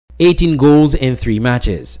18 goals in 3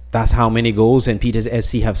 matches. That's how many goals St. Peter's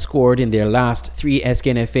FC have scored in their last 3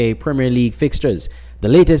 SKNFA Premier League fixtures, the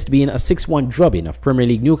latest being a 6-1 drubbing of Premier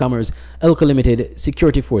League newcomers Elko Limited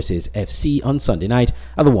Security Forces FC on Sunday night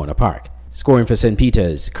at the Warner Park. Scoring for St.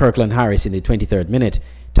 Peter's, Kirkland Harris in the 23rd minute,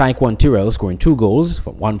 Taekwon Tyrrell scoring 2 goals,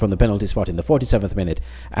 one from the penalty spot in the 47th minute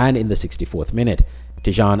and in the 64th minute.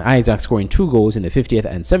 Tijan Isaac scoring 2 goals in the 50th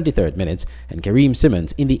and 73rd minutes, and Kareem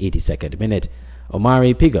Simmons in the 82nd minute.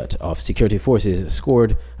 Omari Pigot of Security Forces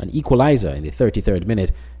scored an equalizer in the 33rd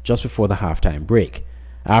minute just before the halftime break.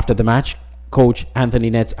 After the match, coach Anthony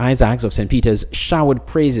Nets Isaacs of St. Peter's showered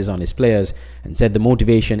praises on his players and said the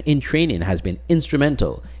motivation in training has been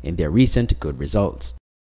instrumental in their recent good results.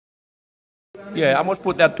 Yeah, I must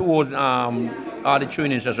put that towards all the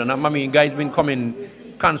training session. I mean, guys been coming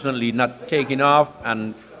constantly, not taking off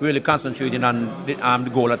and really concentrating on the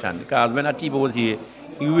goal attempt. Because when Atiba was here,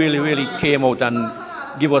 he really came out and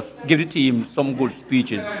give the team some good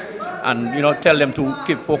speeches and tell them to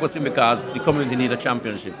keep focusing because the community need a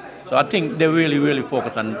championship. So I think they really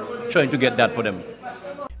focus on trying to get that for them.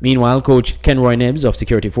 Meanwhile, coach Kenroy Nibbs of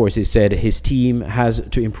Security Forces said his team has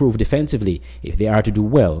to improve defensively if they are to do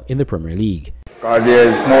well in the Premier League.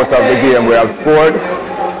 There's most of the game we have scored,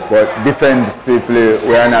 but defensively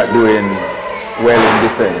we are not doing well in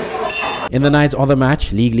defense. In the night's other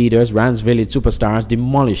match, league leaders Rams Village Superstars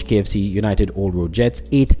demolished KFC United Old Road Jets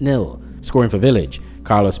 8-0. Scoring for Village,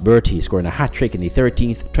 Carlos Bertie scoring a hat-trick in the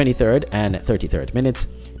 13th, 23rd and 33rd minutes,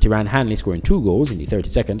 Tiran Hanley scoring 2 goals in the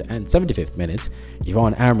 32nd and 75th minutes,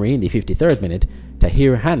 Yvonne Amory in the 53rd minute,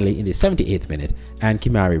 Tahir Hanley in the 78th minute, and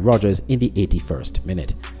Kimari Rogers in the 81st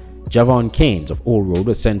minute. Javon Keynes of Old Road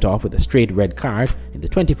was sent off with a straight red card in the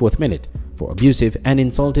 24th minute for abusive and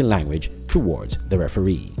insulting language towards the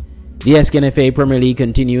referee. The SKNFA Premier League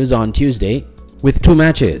continues on Tuesday with 2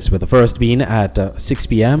 matches, with the first being at 6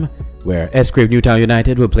 p.m. where Escrave Newtown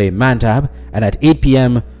United will play Mantab, and at 8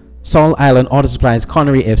 p.m. Sol Island Auto Supplies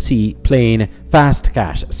Connery FC playing Fast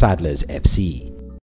Cash Saddlers FC.